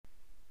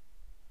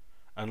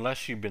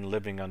unless you've been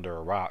living under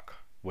a rock,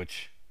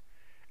 which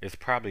is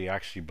probably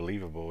actually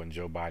believable in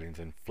Joe Biden's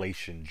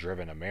inflation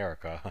driven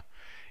America,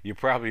 you're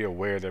probably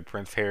aware that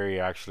Prince Harry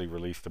actually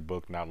released a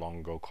book not long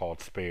ago called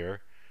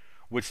Spare,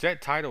 which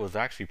that title is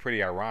actually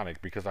pretty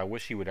ironic because I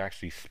wish he would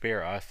actually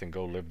spare us and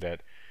go live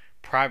that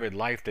private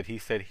life that he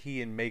said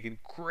he and Meghan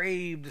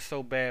craved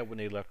so bad when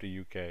they left the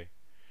UK.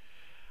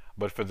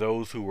 But for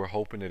those who were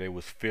hoping that it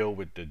was filled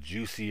with the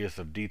juiciest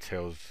of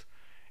details,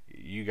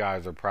 you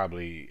guys are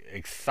probably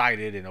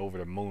excited and over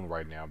the moon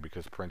right now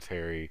because Prince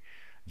Harry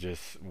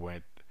just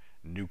went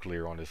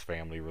nuclear on his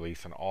family,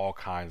 releasing all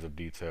kinds of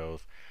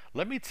details.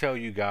 Let me tell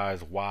you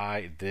guys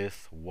why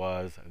this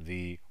was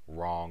the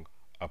wrong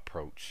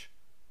approach.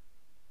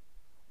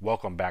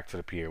 Welcome back to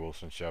the Pierre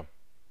Wilson Show.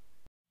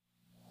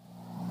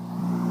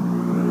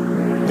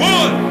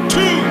 One, two,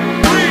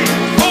 three,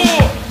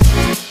 four.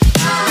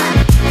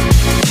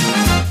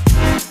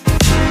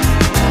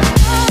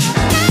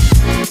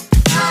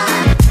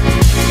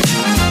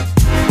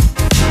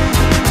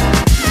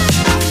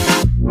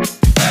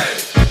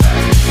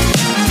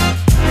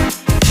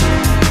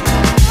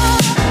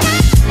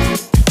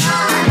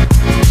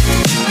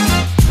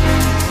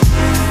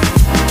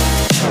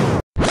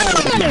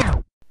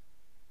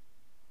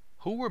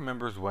 Who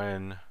remembers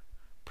when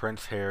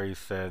Prince Harry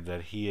said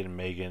that he and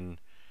Meghan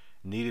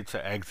needed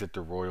to exit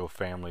the royal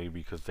family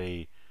because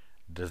they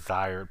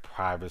desired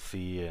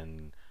privacy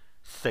and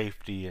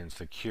safety and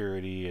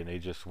security, and they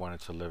just wanted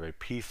to live a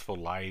peaceful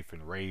life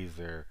and raise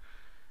their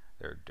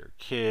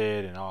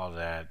kid and all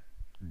that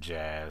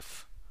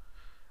jazz?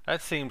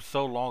 That seems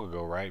so long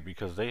ago, right?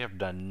 Because they have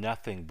done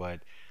nothing but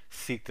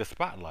seek the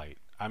spotlight.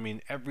 I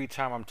mean, every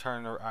time I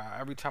turn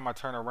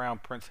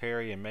around, Prince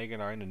Harry and Meghan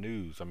are in the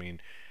news. I mean,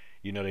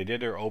 they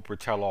did their Oprah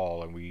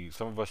tell-all, and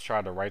some of us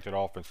tried to write it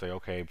off and say,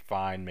 okay,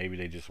 fine, maybe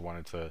they just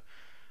wanted to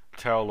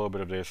tell a little bit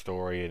of their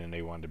story and then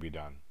they wanted to be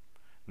done.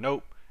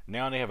 Nope.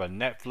 Now they have a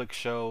Netflix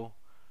show.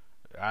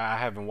 I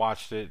haven't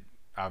watched it.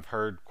 I've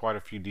heard quite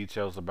a few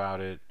details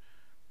about it.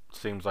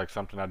 Seems like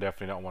something I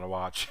definitely don't want to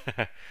watch.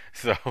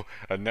 So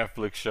a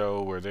Netflix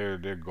show where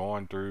they're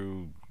going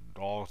through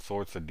all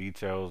sorts of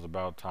details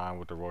about time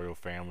with the royal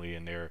family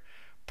and their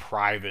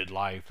private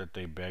life that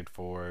they begged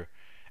for.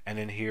 And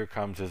then here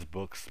comes his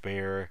book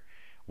Spare,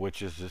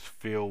 which is just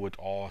filled with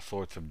all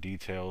sorts of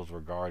details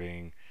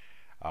regarding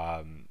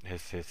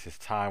his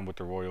time with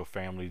the royal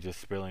family,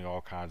 just spilling all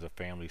kinds of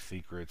family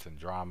secrets and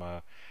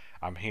drama.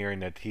 I'm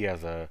hearing that he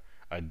has a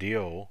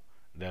deal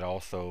that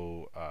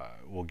also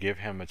will give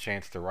him a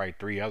chance to write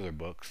 3 other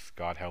books.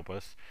 God help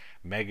us.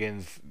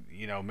 Meghan's,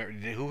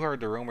 who heard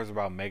the rumors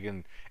about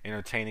Meghan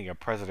entertaining a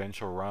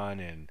presidential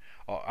run? And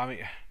I mean,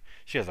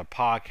 she has a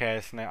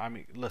podcast now. I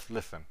mean,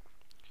 listen.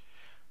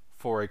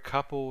 For a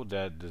couple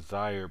that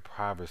desire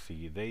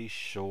privacy, they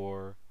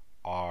sure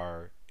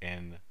are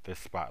in the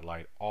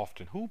spotlight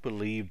often. Who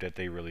believed that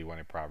they really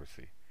wanted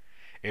privacy?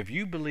 If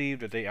you believe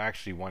that they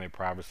actually wanted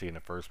privacy in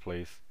the first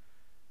place,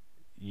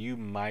 you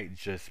might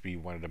just be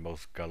one of the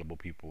most gullible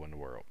people in the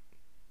world.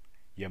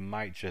 You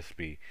might just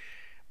be.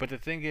 But the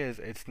thing is,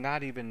 it's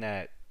not even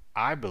that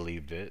I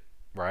believed it,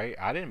 right?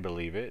 I didn't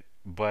believe it,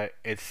 but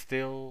it's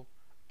still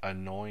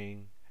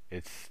annoying.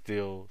 It's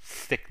still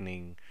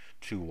sickening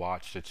to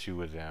watch the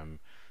two of them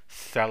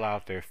sell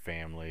out their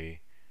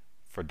family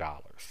for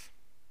dollars.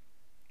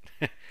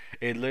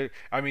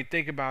 I mean,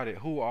 think about it.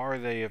 Who are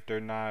they if they're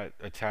not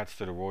attached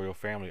to the royal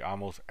family?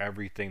 Almost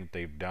everything that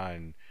they've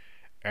done,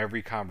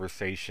 every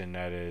conversation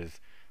that has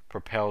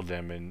propelled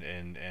them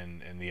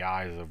in the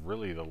eyes of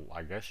really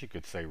I guess you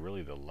could say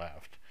really the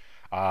left,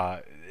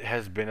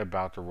 has been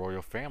about the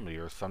royal family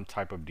or some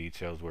type of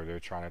details where they're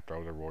trying to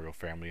throw the royal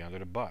family under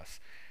the bus.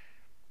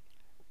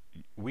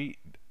 we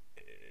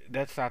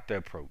That's not the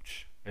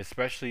approach,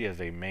 especially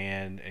as a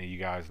man. And you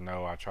guys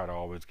know I try to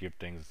always give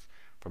things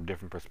from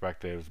different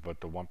perspectives, but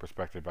the one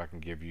perspective I can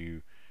give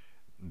you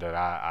that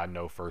I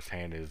know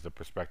firsthand is the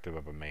perspective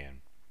of a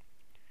man.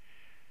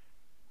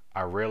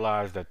 I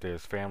realize that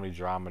there's family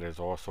drama, there's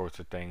all sorts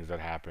of things that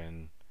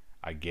happen.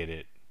 I get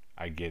it.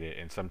 I get it.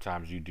 And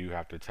sometimes you do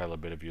have to tell a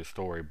bit of your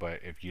story,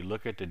 but if you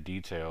look at the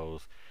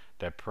details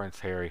that Prince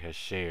Harry has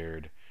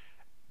shared,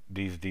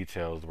 these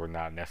details were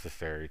not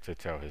necessary to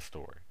tell his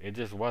story. It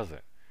just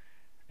wasn't.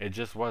 It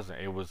just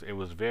wasn't. It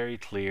was very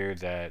clear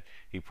that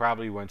he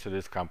probably went to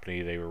this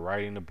company. They were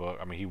writing the book.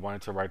 I mean, he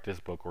wanted to write this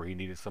book where he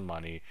needed some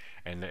money,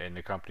 and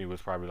the company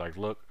was probably like,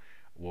 "Look,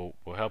 we'll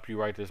help you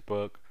write this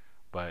book,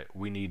 but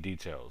we need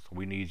details.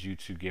 We need you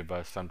to give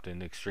us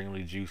something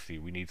extremely juicy.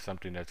 We need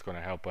something that's going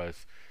to help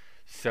us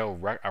sell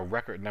a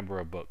record number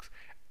of books."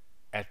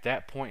 At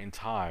that point in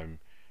time,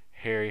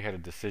 Harry had a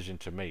decision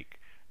to make.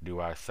 Do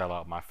I sell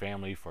out my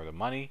family for the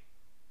money,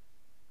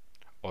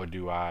 or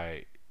do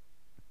I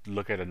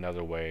look at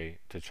another way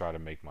to try to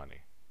make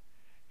money?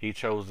 He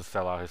chose to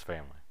sell out his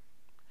family.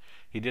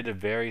 He did the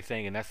very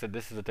thing, and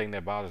this is the thing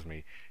that bothers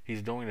me.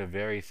 He's doing the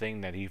very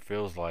thing that he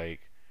feels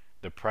like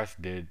the press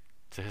did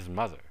to his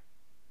mother.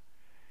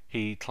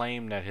 He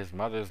claimed that his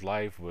mother's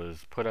life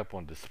was put up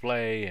on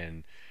display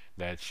and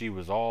that she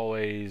was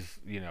always,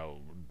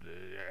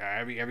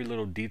 every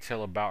little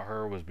detail about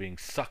her was being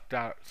sucked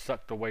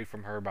away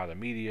from her by the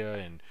media.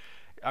 And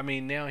I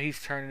mean, now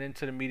he's turning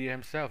into the media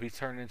himself. He's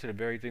turning into the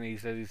very thing that he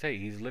says he's hate.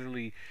 He's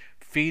literally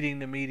feeding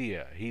the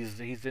media. He's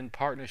in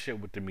partnership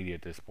with the media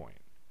at this point.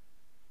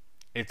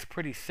 It's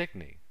pretty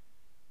sickening.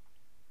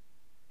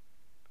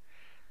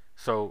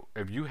 So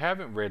if you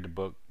haven't read the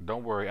book,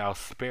 don't worry, I'll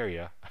spare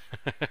you.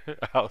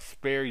 I'll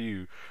spare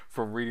you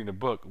from reading the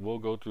book. We'll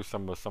go through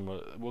some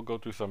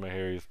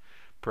of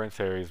Prince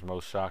Harry's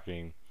most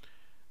shocking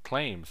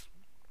claims.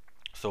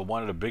 So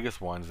one of the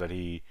biggest ones that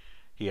he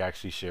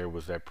actually shared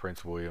was that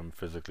Prince William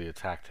physically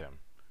attacked him.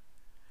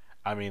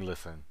 I mean,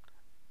 listen,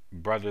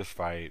 brothers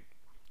fight.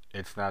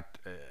 It's not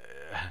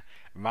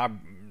my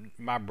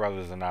my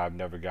brothers and I have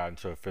never gotten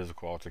to a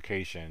physical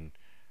altercation.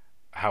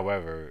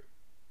 However,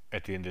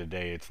 at the end of the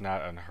day, it's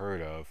not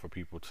unheard of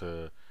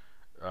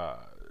uh,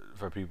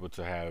 for people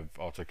to have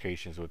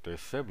altercations with their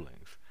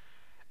siblings.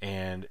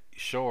 And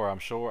sure, I'm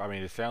sure. I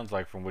mean, it sounds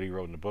like from what he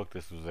wrote in the book,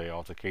 this was a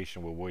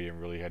altercation where William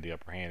really had the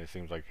upper hand. It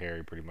seems like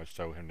Harry pretty much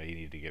told him that he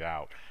needed to get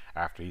out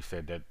after he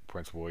said that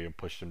Prince William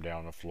pushed him down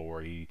on the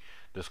floor. He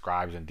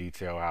describes in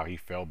detail how he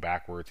fell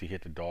backwards, he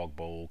hit the dog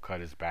bowl, cut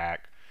his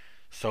back.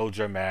 So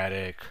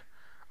dramatic.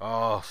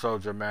 Oh, so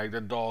dramatic.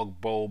 The dog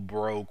bowl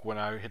broke when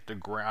I hit the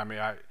ground. I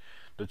mean,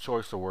 the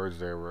choice of words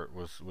there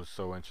was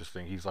so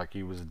interesting. He's like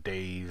he was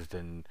dazed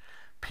and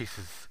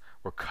pieces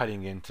were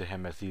cutting into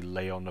him as he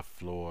lay on the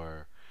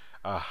floor.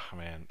 Oh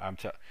man,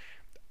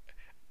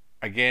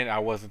 again. I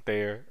wasn't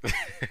there.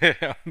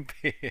 I'm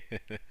being,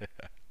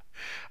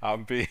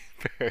 I'm being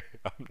very.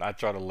 I'm not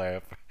trying to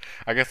laugh.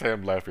 I guess I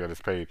am laughing at his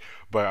pain,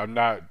 but I'm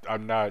not.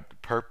 I'm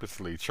not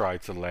purposely trying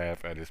to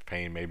laugh at his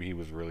pain. Maybe he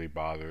was really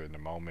bothered in the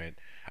moment.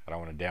 I don't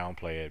want to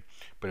downplay it,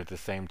 but at the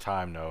same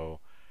time,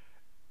 though,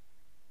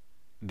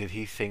 did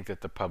he think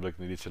that the public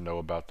needed to know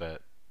about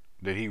that?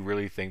 Did he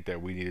really think that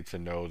we needed to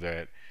know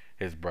that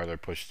his brother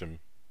pushed him?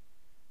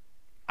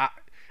 I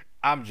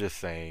I'm just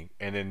saying.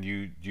 And then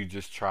you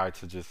just tried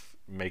to just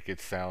make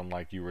it sound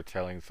like you were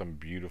telling some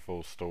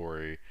beautiful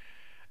story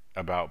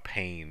about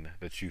pain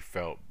that you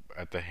felt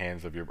at the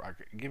hands of your.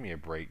 Give me a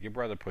break. Your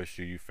brother pushed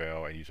you, you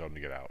fell, and you told him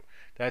to get out.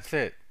 That's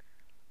it.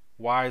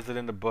 Why is it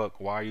in the book?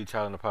 Why are you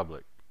telling the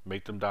public?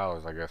 Make them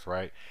dollars, I guess,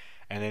 right?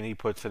 And then he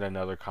puts in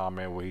another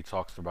comment where he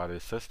talks about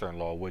his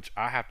sister-in-law, which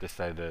I have to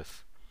say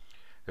this.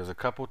 There's a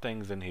couple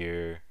things in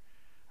here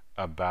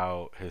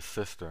about his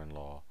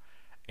sister-in-law,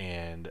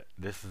 and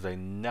this is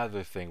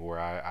another thing where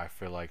I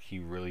feel like he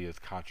really is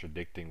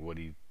contradicting what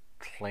he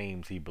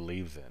claims he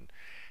believes in.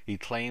 He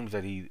claims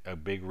that a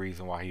big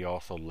reason why he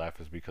also left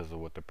is because of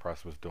what the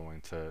press was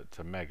doing to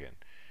Meghan,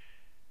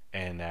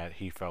 and that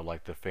he felt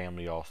like the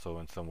family also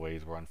in some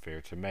ways were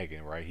unfair to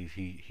Meghan, right?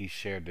 He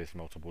shared this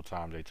multiple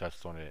times. They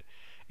touched on it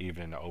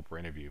even in the Oprah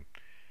interview.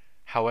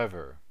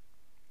 However,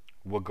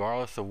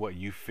 regardless of what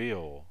you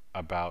feel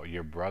about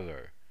your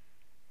brother,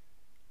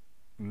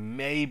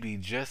 maybe,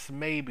 just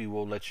maybe,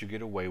 we'll let you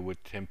get away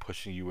with him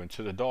pushing you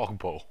into the dog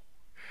bowl.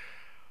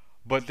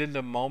 But then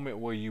the moment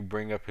where you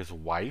bring up his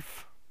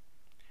wife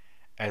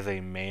as a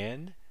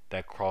man,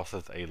 that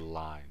crosses a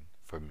line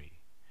for me.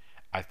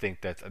 I think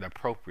that's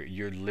inappropriate.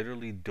 You're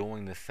literally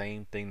doing the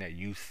same thing that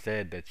you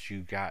said that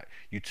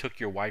you took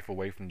your wife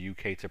away from the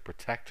UK to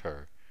protect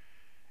her.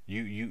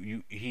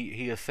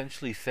 He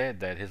essentially said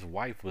that his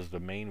wife was the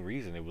main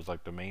reason. It was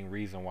like the main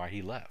reason why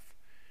he left.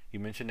 He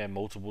mentioned that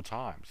multiple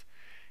times.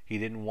 He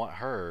didn't want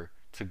her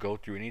to go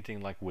through anything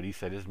like what he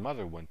said his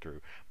mother went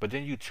through. But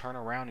then you turn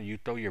around and you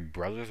throw your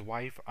brother's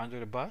wife under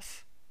the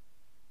bus?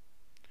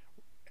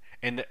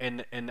 And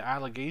the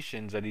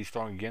allegations that he's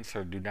throwing against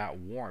her do not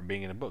warrant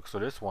being in the book. So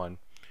this one,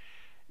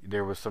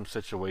 there was some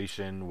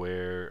situation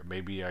where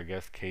maybe I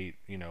guess Kate,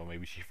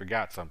 maybe she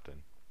forgot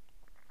something,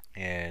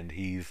 and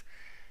he's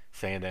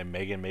saying that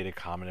Meghan made a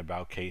comment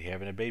about Kate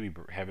having baby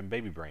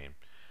brain.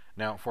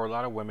 Now, for a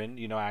lot of women,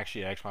 I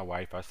actually asked my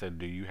wife. I said,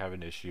 "Do you have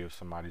an issue if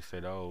somebody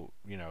said, oh,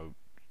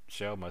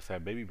 Shell must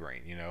have baby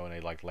brain," and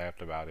they like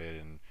laughed about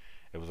it, and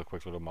it was a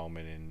quick little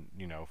moment,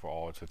 and for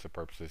all intents and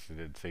purposes, it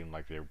didn't seem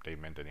like they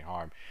meant any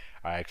harm.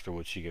 I asked her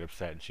would she get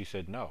upset, and she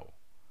said no.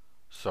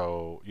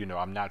 So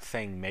I'm not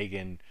saying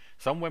Meghan.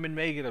 Some women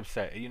may get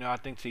upset. I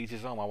think to each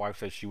his own. My wife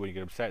said she wouldn't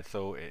get upset,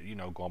 so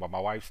going by my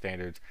wife's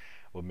standards,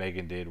 what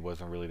Meghan did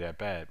wasn't really that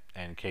bad.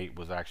 And Kate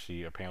was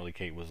apparently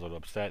Kate was a little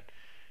upset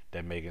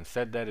that Meghan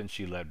said that, and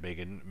she let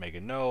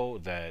Meghan know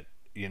that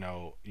you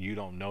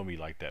don't know me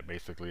like that.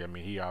 Basically, I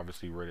mean, he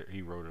obviously wrote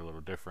it a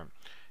little different.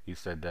 He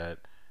said that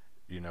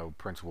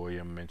Prince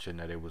William mentioned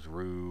that it was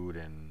rude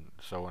and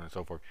so on and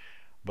so forth.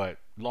 But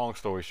long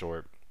story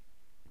short,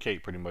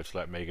 Kate pretty much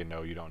let Meghan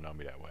know you don't know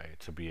me that way,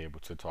 to be able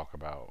to talk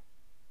about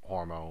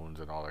hormones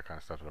and all that kind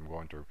of stuff that I'm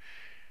going through.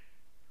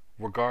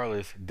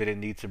 Regardless, did it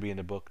need to be in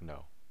the book?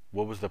 No.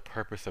 What was the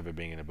purpose of it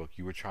being in the book?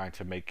 You were trying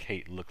to make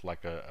Kate look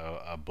like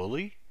a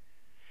bully?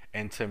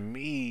 And to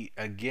me,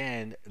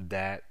 again,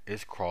 that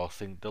is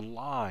crossing the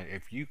line.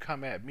 If you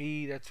come at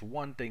me, that's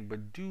one thing,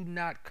 but do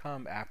not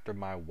come after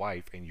my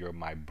wife and you're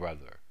my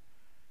brother.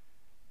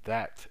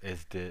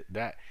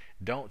 that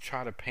don't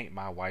try to paint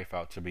my wife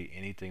out to be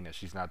anything that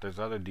she's not. There's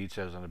other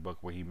details in the book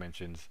where he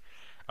mentions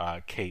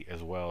Kate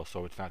as well,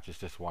 so it's not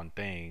just this one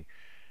thing.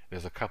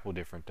 There's a couple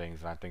different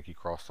things, and I think he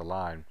crossed the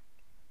line.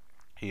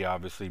 He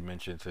obviously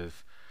mentions his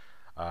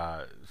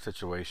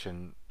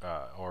situation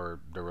or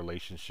the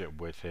relationship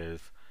with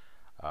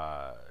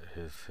uh,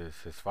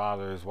 his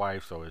father's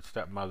wife, so his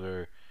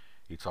stepmother.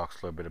 He talks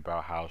a little bit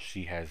about how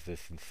she has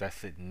this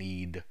incessant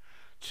need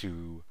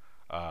to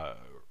uh,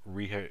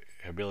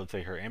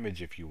 rehabilitate her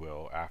image, if you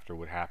will, after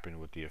what happened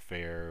with the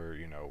affair,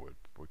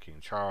 with King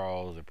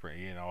Charles,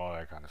 all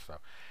that kind of stuff.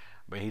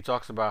 But he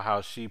talks about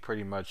how she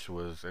pretty much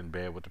was in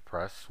bed with the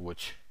press,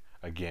 which,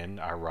 again,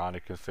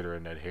 ironic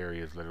considering that Harry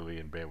is literally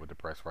in bed with the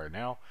press right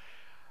now.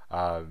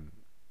 Um,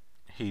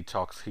 he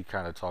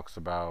kind of talks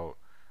about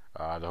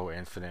the whole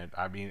incident.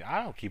 I mean,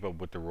 I don't keep up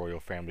with the royal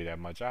family that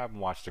much. I haven't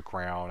watched The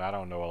Crown. I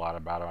don't know a lot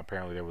about them.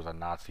 Apparently, there was a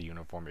Nazi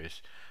uniform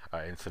ish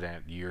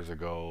incident years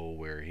ago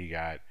where he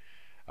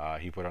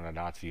put on a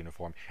Nazi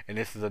uniform, and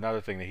this is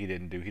another thing that he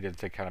didn't do. He didn't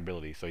take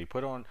accountability. So he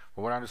put on,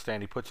 from what I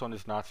understand, he puts on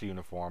this Nazi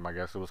uniform. I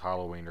guess it was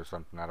Halloween or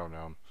something. I don't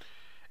know.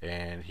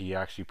 And he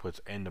actually puts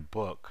in the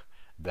book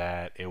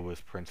that it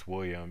was Prince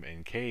William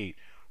and Kate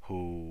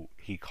who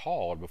he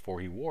called before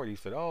he wore it. He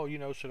said, "Oh,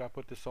 should I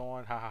put this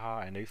on? Ha ha ha!"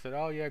 And they said,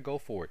 "Oh yeah, go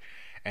for it."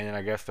 And then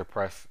I guess the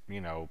press,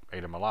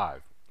 ate him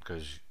alive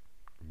because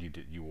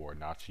you wore a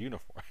Nazi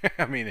uniform.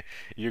 I mean,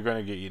 you're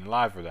gonna get eaten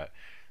alive for that.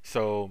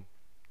 So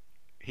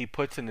he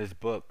puts in his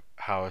book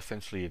how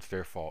essentially it's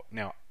their fault.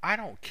 Now, I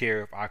don't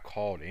care if I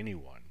called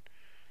anyone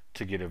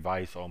to get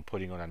advice on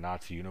putting on a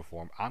Nazi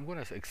uniform. I'm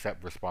going to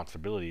accept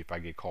responsibility if I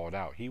get called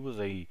out. He was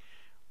a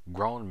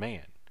grown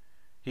man.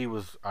 He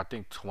was, I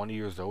think, 20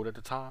 years old at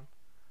the time.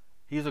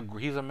 He's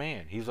a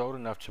man. He's old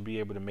enough to be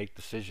able to make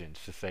decisions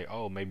to say,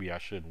 "Oh, maybe I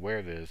shouldn't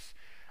wear this.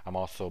 I'm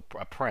also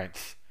a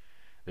prince.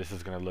 This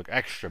is going to look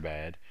extra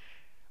bad."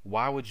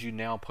 Why would you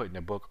now put in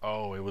the book,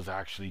 "Oh, it was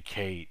actually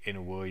Kate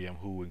and William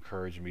who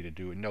encouraged me to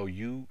do it"? No,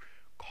 you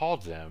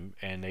called them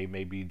and they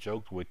maybe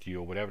joked with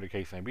you or whatever the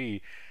case may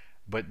be,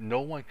 but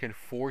no one can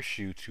force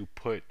you to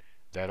put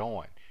that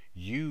on.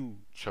 You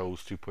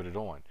chose to put it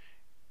on.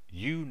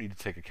 You need to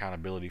take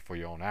accountability for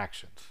your own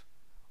actions,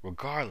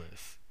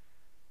 regardless.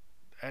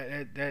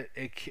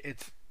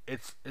 It's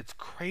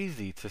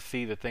crazy to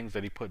see the things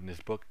that he put in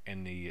his book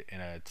in an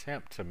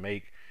attempt to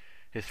make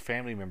his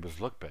family members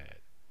look bad.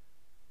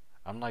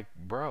 I'm like,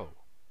 bro,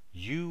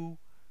 you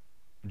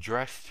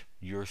dressed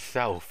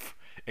yourself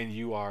and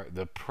you are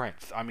the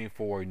prince. I mean,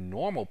 for a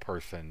normal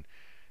person,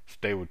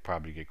 they would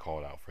probably get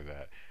called out for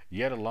that.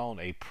 Yet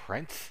alone a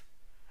prince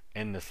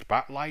in the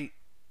spotlight.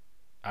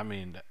 I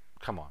mean,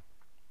 come on.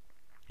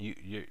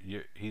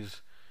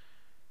 He's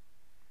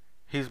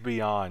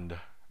beyond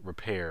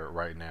repair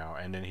right now,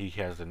 and then he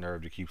has the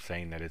nerve to keep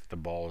saying that it's the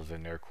ball is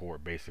in their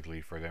court,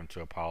 basically, for them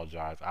to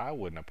apologize. I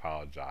wouldn't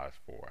apologize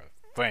for a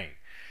thing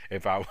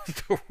if I was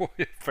the royal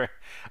fan.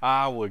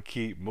 I would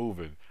keep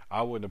moving.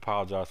 I wouldn't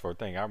apologize for a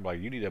thing. I'm like,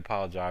 you need to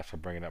apologize for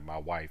bringing up my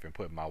wife and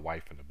putting my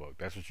wife in the book.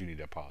 That's what you need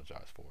to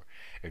apologize for.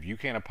 If you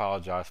can't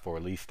apologize for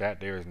at least that,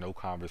 there is no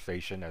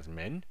conversation as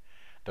men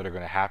that are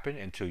going to happen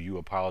until you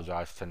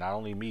apologize to not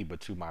only me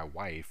but to my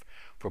wife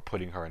for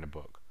putting her in the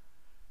book.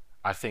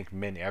 I think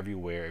men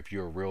everywhere, if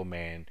you're a real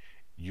man,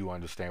 you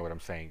understand what I'm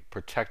saying.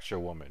 Protect your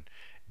woman.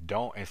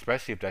 Don't,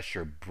 especially if that's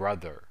your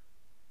brother.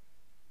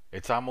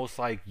 It's almost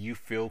like you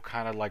feel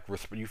kind of like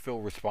you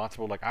feel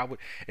responsible. Like I would,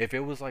 if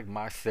it was like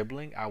my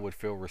sibling, I would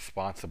feel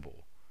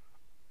responsible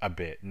a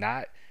bit.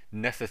 Not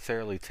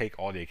necessarily take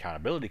all the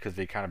accountability because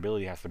the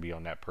accountability has to be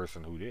on that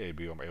person who did.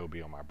 It would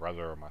be on my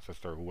brother or my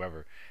sister or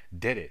whoever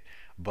did it.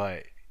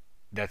 But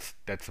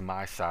that's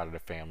my side of the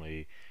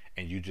family,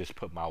 and you just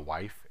put my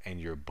wife in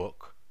your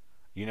book.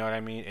 You know what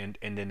I mean?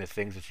 And then the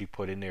things that you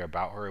put in there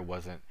about her, it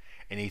wasn't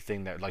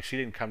anything that, like, she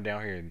didn't come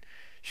down here and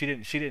she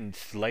didn't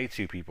slay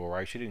two people,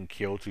 right? She didn't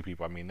kill two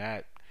people. I mean,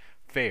 that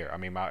fair. I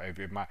mean,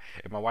 if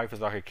my wife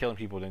is out here killing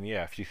people, then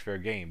yeah, she's fair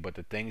game. But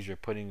the things you're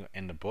putting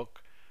in the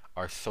book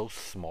are so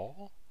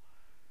small,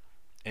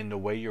 and the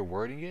way you're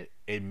wording it,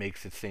 it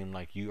makes it seem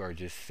like you are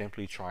just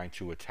simply trying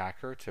to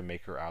attack her to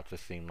make her out to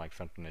seem like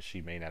something that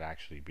she may not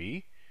actually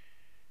be.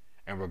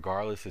 And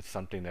regardless, it's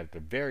something that at the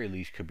very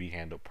least could be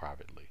handled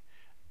privately.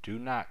 Do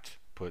not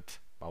put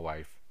my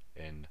wife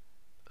in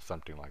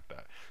something like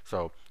that.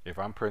 So if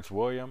I'm Prince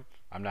William,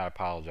 I'm not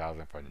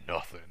apologizing for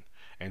nothing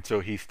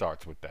until he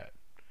starts with that.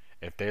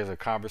 If there's a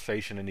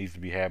conversation that needs to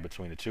be had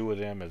between the two of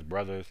them as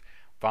brothers,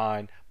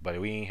 fine, but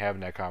we ain't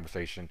having that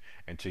conversation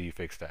until you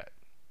fix that.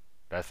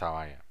 That's how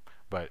I am.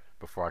 But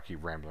before I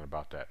keep rambling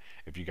about that,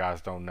 if you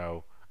guys don't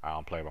know, I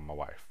don't play with my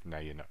wife. Now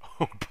you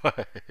know.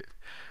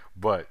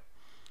 but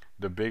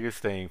the biggest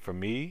thing for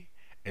me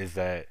is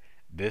that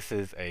this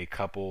is a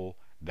couple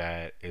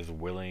that is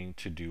willing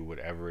to do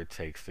whatever it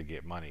takes to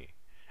get money.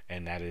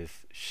 And that is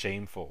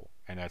shameful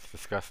and that's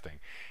disgusting.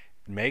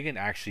 Megan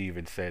actually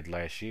even said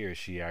last year,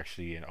 she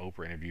actually in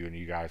Oprah interview, and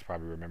you guys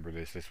probably remember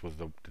this. This was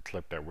the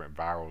clip that went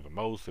viral the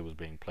most. It was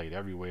being played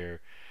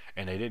everywhere,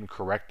 and they didn't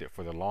correct it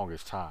for the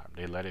longest time.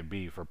 They let it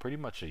be for pretty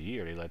much a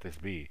year. They let this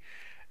be.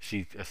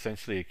 She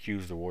essentially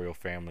accused the royal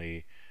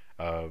family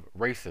of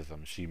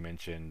racism. She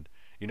mentioned,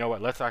 you know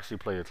what? Let's actually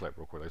play the clip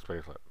real quick. Let's play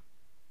the clip.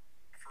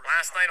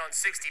 Last night on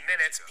 60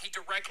 Minutes, he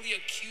directly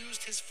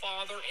accused his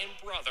father and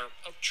brother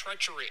of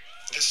treachery.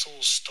 This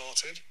all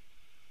started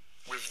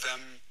with them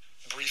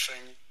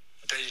briefing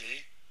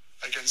daily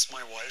against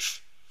my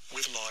wife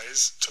with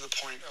lies to the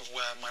point of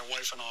where my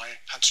wife and I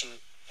had to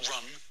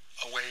run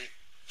away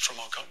from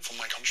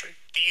my country.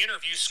 The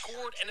interview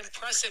scored an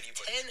impressive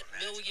 10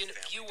 million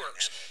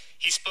viewers.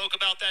 He spoke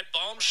about that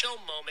bombshell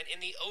moment in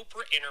the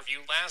Oprah interview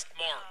last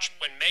March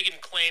when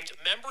Meghan claimed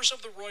members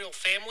of the royal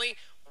family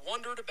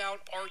wondered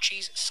about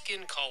Archie's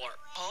skin color.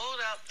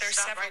 Hold up. There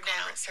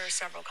are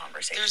several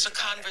conversations. There's a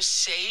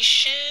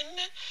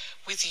conversation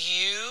with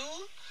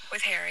you,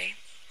 with Harry,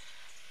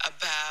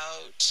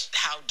 about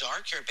how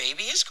dark your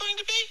baby is going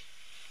to be?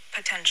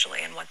 potentially,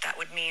 and what that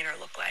would mean or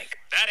look like.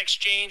 That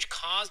exchange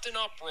caused an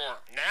uproar.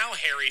 Now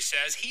Harry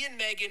says he and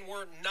Meghan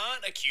were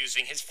not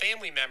accusing his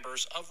family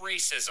members of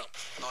racism.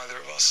 Neither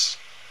of us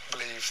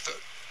believe that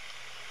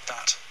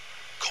that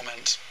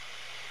comment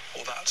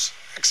or that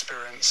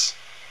experience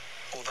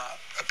or that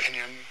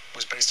opinion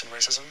was based on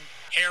racism.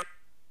 Harry.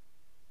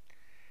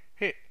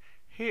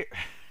 Here.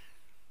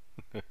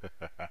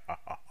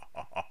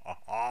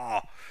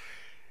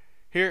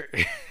 Here.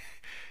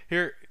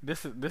 Here.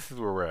 This is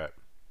where we're at.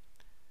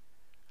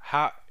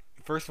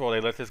 First of all,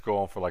 they let this go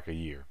on for like a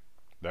year.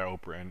 That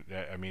Oprah, and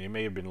I mean, it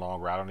may have been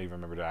longer. I don't even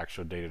remember the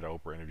actual date of the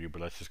Oprah interview,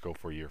 but let's just go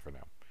for a year for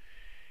now.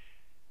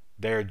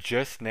 They're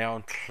just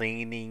now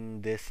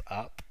cleaning this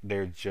up.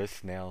 They're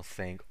just now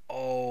saying,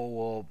 oh,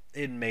 well,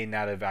 it may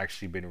not have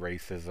actually been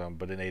racism,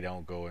 but then they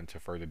don't go into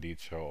further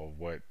detail of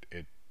what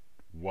it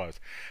was.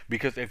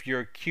 Because if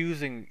you're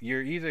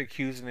either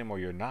accusing them or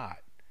you're not.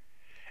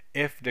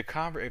 If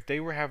they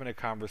were having a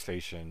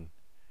conversation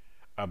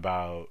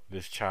about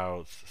this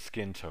child's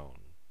skin tone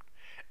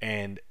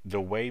and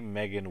the way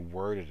Meghan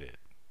worded it,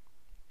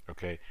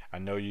 okay, I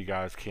know you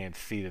guys can't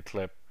see the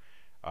clip.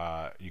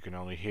 You can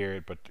only hear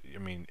it, but I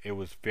mean, it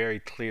was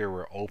very clear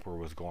where Oprah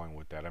was going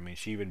with that. I mean,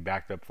 she even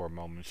backed up for a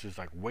moment. She's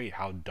like, wait,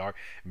 how dark?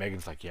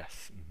 Megan's like,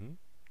 yes.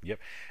 Yep.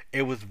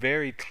 It was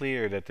very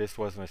clear that this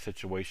wasn't a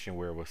situation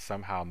where it was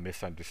somehow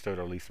misunderstood,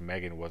 or at least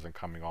Meghan wasn't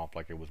coming off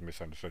like it was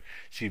misunderstood.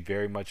 She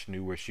very much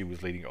knew where she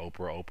was leading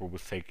Oprah. Oprah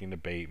was taking the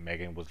bait.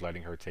 Meghan was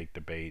letting her take the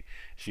bait.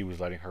 She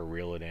was letting her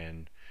reel it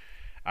in.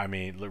 I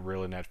mean,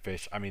 reel in that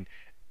fish. I mean,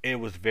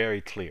 it was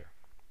very clear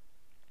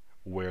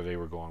where they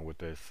were going with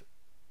this.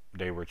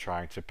 They were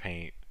trying to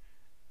paint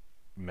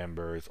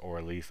members, or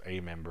at least a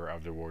member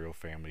of the royal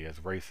family, as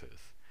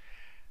racist.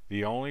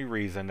 The only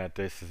reason that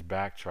this is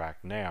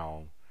backtracked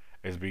now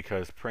is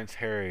because Prince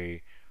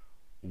Harry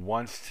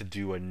wants to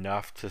do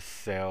enough to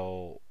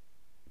sell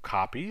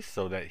copies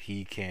so that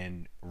he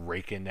can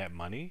rake in that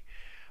money,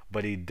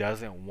 but he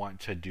doesn't want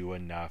to do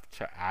enough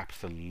to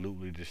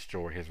absolutely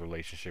destroy his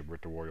relationship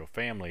with the royal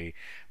family,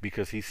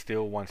 because he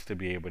still wants to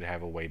be able to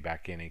have a way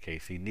back in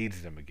case he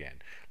needs them again.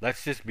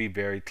 Let's just be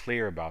very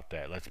clear about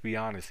that. Let's be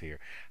honest here.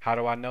 How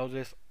do I know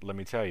this? Let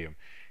me tell you.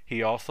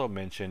 He also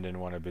mentioned in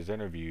one of his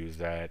interviews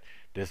that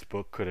this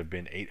book could have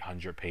been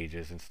 800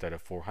 pages instead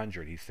of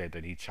 400. He said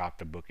that he chopped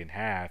the book in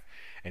half,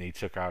 and he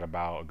took out a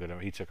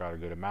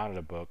good amount of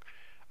the book,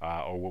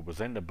 or what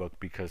was in the book,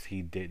 because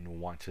he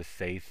didn't want to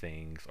say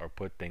things or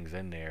put things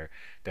in there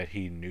that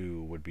he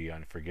knew would be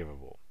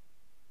unforgivable.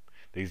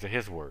 These are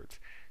his words.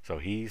 So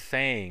he's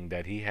saying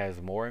that he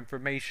has more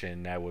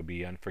information that would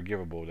be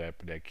unforgivable,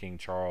 that King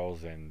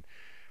Charles and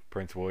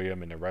Prince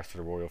William and the rest of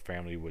the royal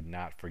family would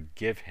not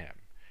forgive him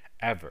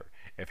ever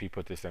if he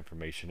put this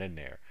information in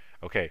there.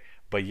 Okay,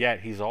 but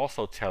yet he's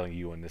also telling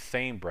you in the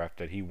same breath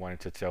that he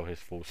wanted to tell his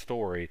full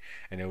story,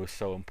 and it was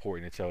so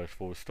important to tell his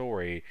full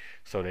story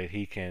so that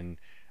he can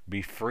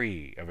be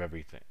free of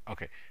everything.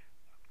 Okay,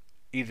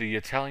 either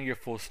you're telling your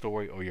full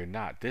story or you're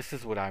not. This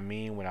is what I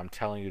mean when I'm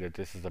telling you that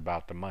this is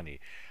about the money.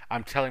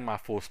 I'm telling my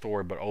full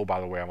story, but oh, by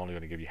the way, I'm only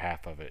going to give you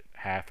half of it.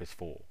 Half is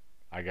full.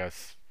 I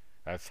guess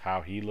that's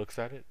how he looks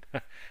at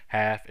it.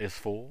 Half is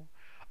full.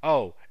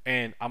 Oh,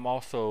 and I'm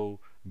also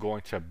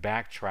going to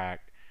backtrack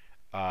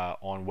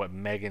on what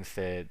Meghan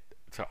said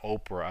to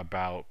Oprah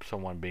about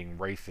someone being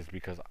racist,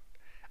 because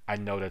I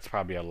know that's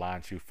probably a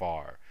line too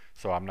far.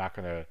 So I'm not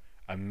going to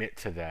admit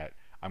to that.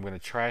 I'm going to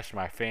trash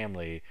my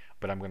family,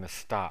 but I'm going to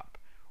stop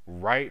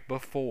right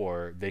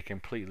before they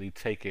completely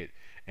take it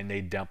and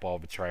they dump all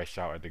the trash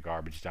out at the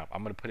garbage dump.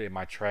 I'm going to put it in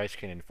my trash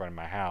can in front of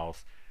my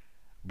house,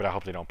 but I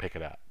hope they don't pick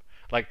it up.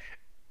 Like,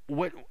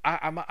 what?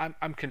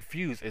 I'm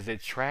confused. Is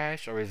it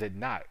trash or is it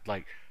not?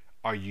 Like,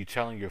 are you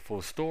telling your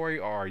full story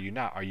or are you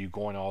not? Are you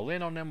going all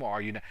in on them or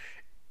are you not?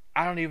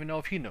 I don't even know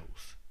if he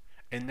knows.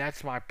 And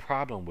that's my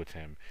problem with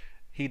him.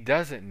 He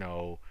doesn't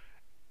know,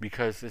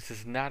 because this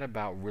is not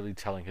about really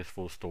telling his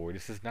full story.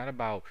 This is not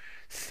about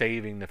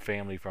saving the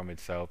family from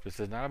itself.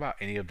 This is not about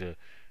any of the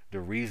the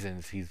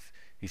reasons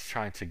he's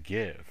trying to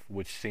give,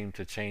 which seem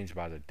to change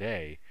by the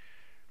day.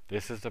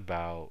 This is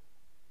about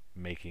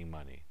making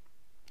money.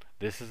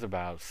 This is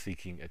about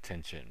seeking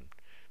attention.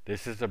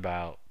 This is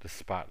about the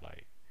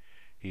spotlight.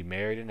 He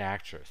married an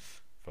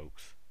actress,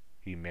 folks.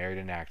 He married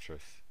an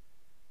actress.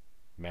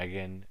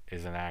 Megan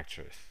is an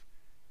actress.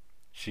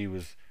 She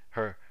was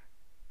her.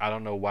 I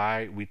don't know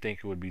why we think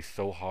it would be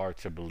so hard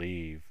to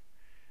believe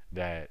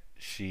that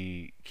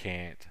she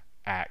can't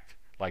act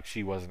like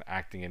she wasn't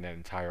acting in that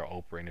entire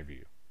Oprah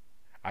interview.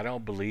 I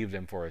don't believe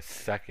them for a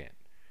second.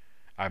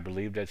 I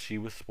believe that she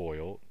was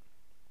spoiled,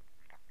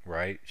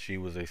 right? She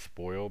was a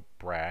spoiled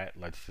brat.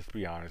 Let's just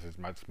be honest.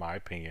 It's my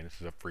opinion.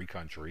 This is a free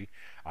country.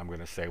 I'm going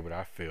to say what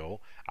I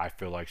feel. I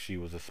feel like she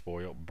was a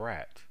spoiled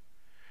brat.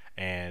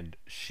 And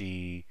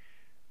she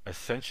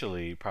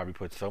essentially probably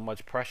put so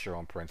much pressure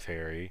on Prince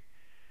Harry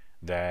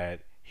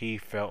that he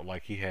felt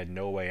like he had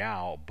no way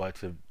out but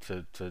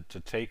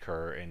to take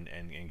her and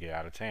get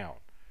out of town.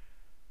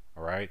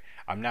 All right.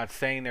 I'm not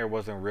saying there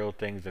wasn't real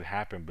things that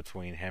happened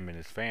between him and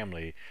his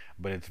family,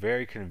 but it's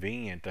very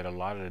convenient that a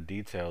lot of the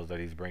details that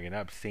he's bringing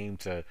up seem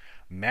to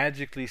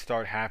magically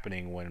start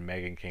happening when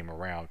Meghan came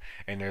around.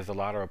 And there's a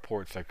lot of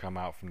reports that come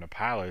out from the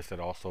palace that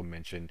also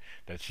mention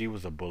that she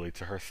was a bully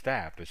to her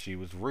staff, that she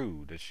was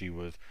rude, that she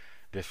was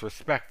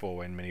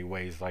disrespectful in many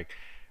ways. Like,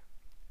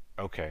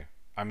 okay.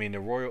 I mean, the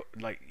royal,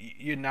 like,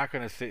 you're not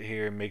going to sit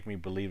here and make me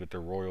believe that the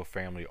royal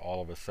family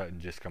all of a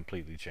sudden just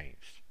completely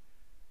changed.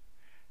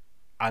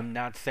 I'm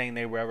not saying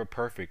they were ever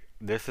perfect.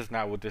 This is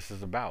not what this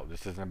is about.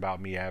 This isn't about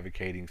me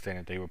advocating saying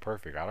that they were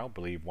perfect. I don't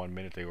believe 1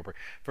 minute they were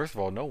perfect. First of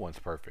all, no one's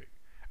perfect.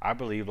 I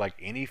believe, like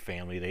any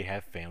family, they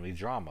have family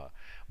drama.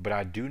 But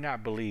I do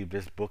not believe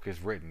this book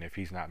is written if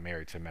he's not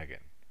married to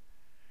Meghan.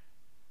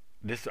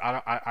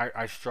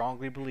 I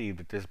strongly believe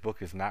that this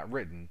book is not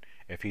written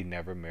if he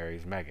never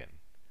marries Meghan.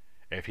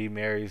 If he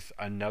marries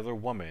another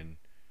woman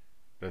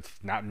that's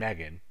not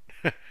Meghan,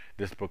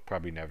 this book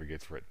probably never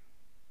gets written.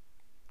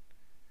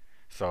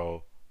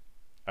 So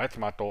that's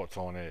my thoughts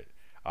on it.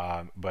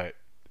 But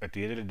at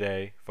the end of the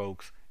day,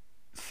 folks,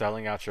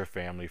 selling out your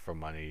family for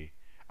money,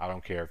 I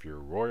don't care if you're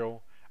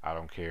royal, I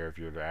don't care if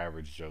you're the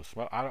average Joe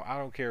Schmo, I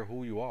don't care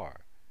who you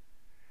are.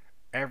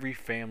 Every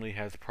family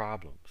has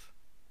problems.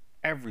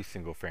 Every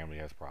single family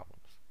has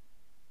problems.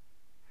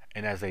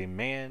 And as a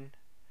man,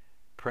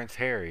 Prince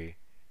Harry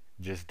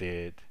just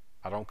did,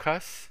 I don't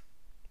cuss,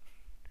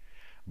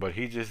 but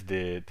he just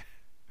did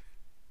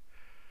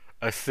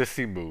a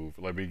sissy move.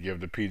 Let me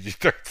give the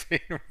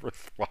PG-13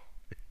 response,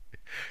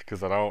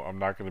 because I'm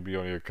not going to be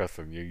on here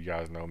cussing. You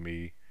guys know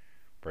me,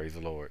 praise the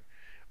Lord.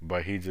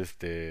 But he just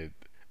did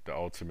the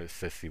ultimate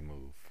sissy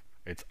move.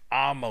 It's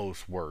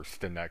almost worse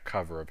than that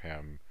cover of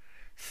him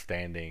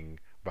standing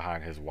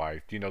behind his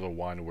wife. Do you know the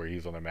one where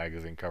he's on a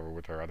magazine cover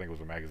with her? I think it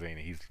was a magazine,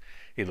 and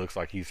he looks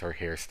like he's her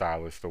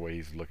hairstylist the way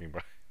he's looking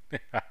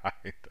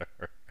behind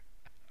her.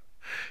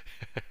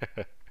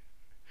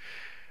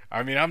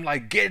 I mean, I'm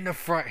like, get in the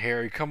front,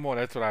 Harry. Come on.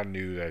 That's what I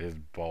knew, that his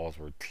balls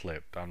were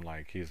clipped. I'm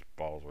like, his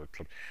balls were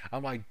clipped.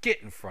 I'm like,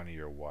 get in front of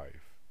your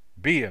wife.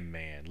 Be a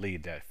man.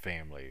 Lead that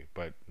family.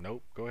 But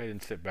nope. Go ahead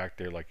and sit back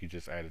there like you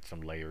just added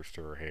some layers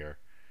to her hair.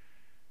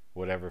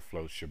 Whatever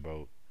floats your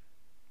boat.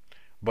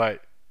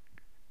 But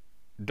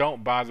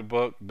don't buy the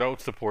book.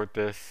 Don't support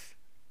this.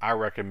 I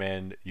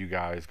recommend you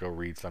guys go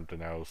read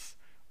something else.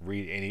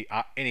 Read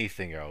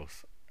anything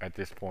else at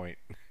this point.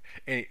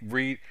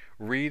 Read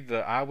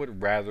the. I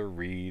would rather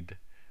read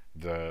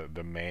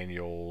the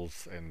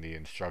manuals and the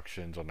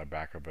instructions on the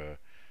back of the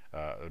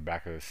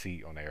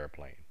seat on the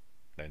airplane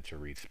than to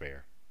read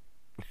Spare.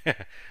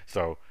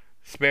 So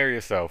spare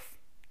yourself.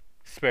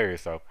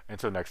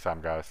 Until next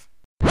time, guys.